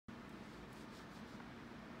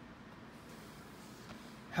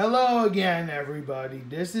Hello again, everybody.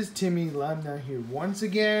 This is Timmy Lemna here once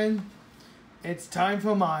again. It's time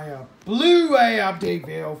for my Blu-ray update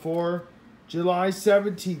video for July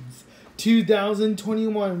 17th,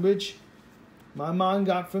 2021, which my mom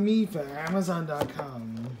got for me for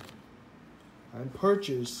Amazon.com. I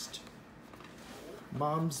purchased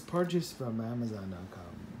Mom's purchase from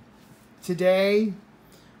Amazon.com today,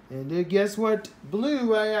 and guess what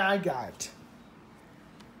Blu-ray I got?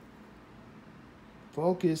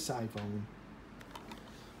 Focus iPhone.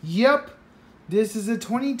 Yep, this is a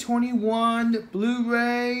 2021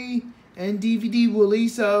 Blu-ray and DVD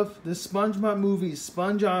release of the SpongeBob movie,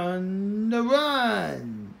 Sponge on the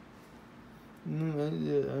Run.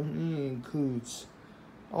 It includes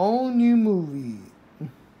all new movie,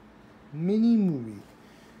 mini movie.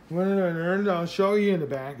 I'll show you in the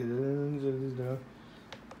back.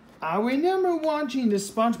 I remember watching the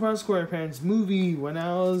SpongeBob SquarePants movie when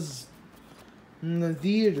I was in the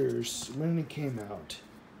theaters when it came out.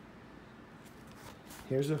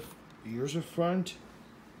 Here's a front,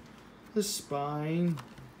 the spine,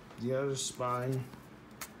 the other spine,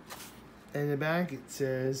 and the back it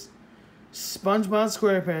says SpongeBob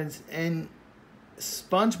SquarePants and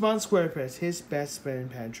SpongeBob SquarePants, his best friend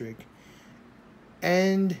Patrick,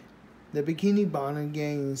 and the Bikini Bottom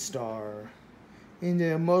Gang star in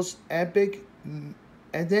the most epic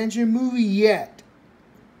adventure movie yet.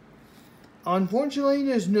 Unfortunately,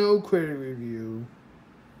 there's no critic review,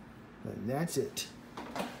 but that's it.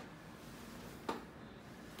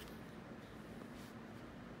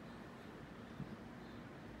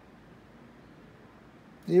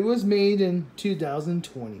 It was made in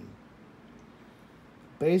 2020.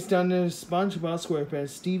 Based on the SpongeBob SquarePants,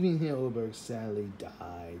 Steven Hillenburg sadly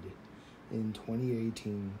died in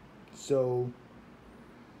 2018. So,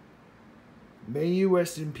 may you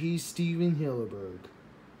rest in peace, Steven Hillenburg.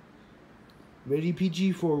 Rated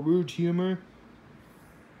PG for rude humor,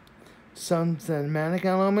 some thematic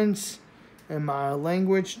elements, and mild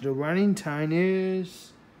language. The running time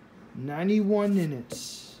is 91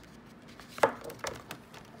 minutes.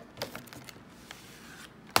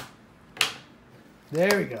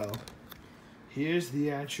 There we go. Here's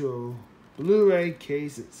the actual Blu-ray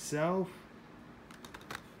case itself.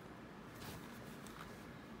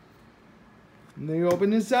 And then you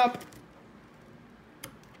open this up.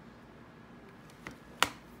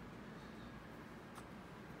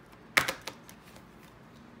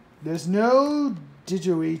 There's no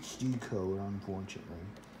digital HD code, unfortunately.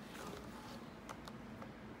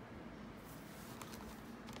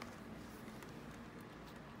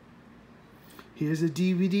 Here's a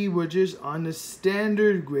DVD, which is on the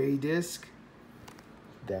standard gray disc.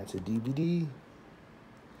 That's a DVD.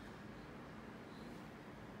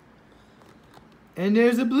 And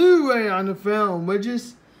there's a Blu-ray on the film, which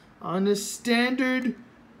is on the standard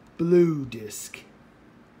blue disc.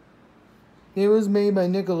 It was made by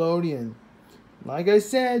Nickelodeon. Like I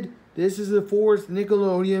said, this is the fourth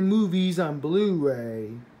Nickelodeon movies on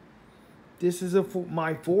Blu-ray. This is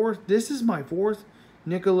my fourth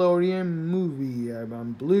Nickelodeon movie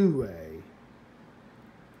on Blu-ray.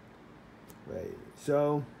 Right.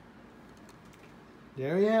 So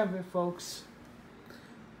there you have it, folks.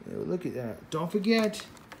 Look at that. Don't forget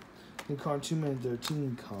the Cartoon Man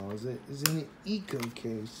 13 calls it is in the Eco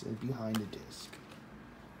case behind the disc.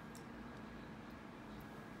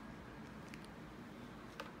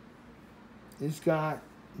 It's got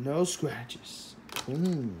no scratches.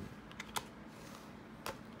 Clean.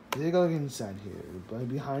 Take a look inside here. But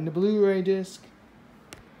behind the Blu-ray disc.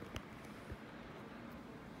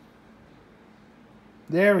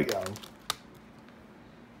 There we go.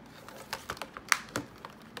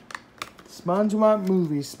 SpongeBob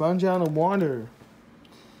movie, Sponge on the Water.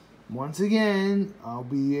 Once again, I'll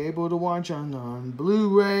be able to watch on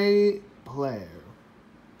Blu-ray player.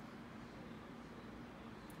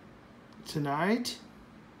 Tonight,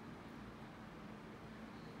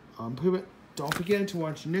 don't forget to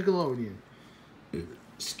watch Nickelodeon.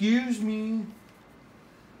 Excuse me.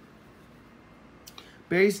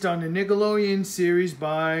 Based on the Nickelodeon series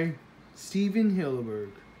by Steven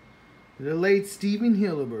Hillenburg, the late Steven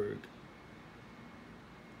Hillenburg.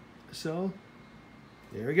 So,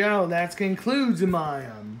 there we go. That concludes my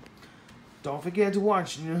don't forget to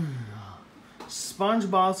watch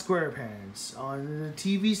SpongeBob SquarePants on the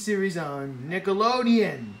TV series on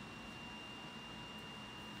Nickelodeon.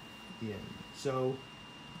 Yeah. So,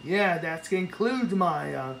 yeah, that concludes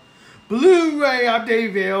my Blu-ray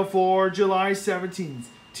update video for July 17th,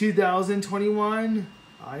 2021.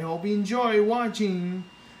 I hope you enjoy watching.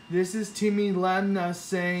 This is Timmy Lemna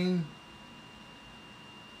saying,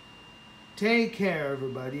 take care,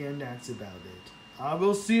 everybody, and that's about it. I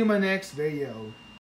will see you in my next video.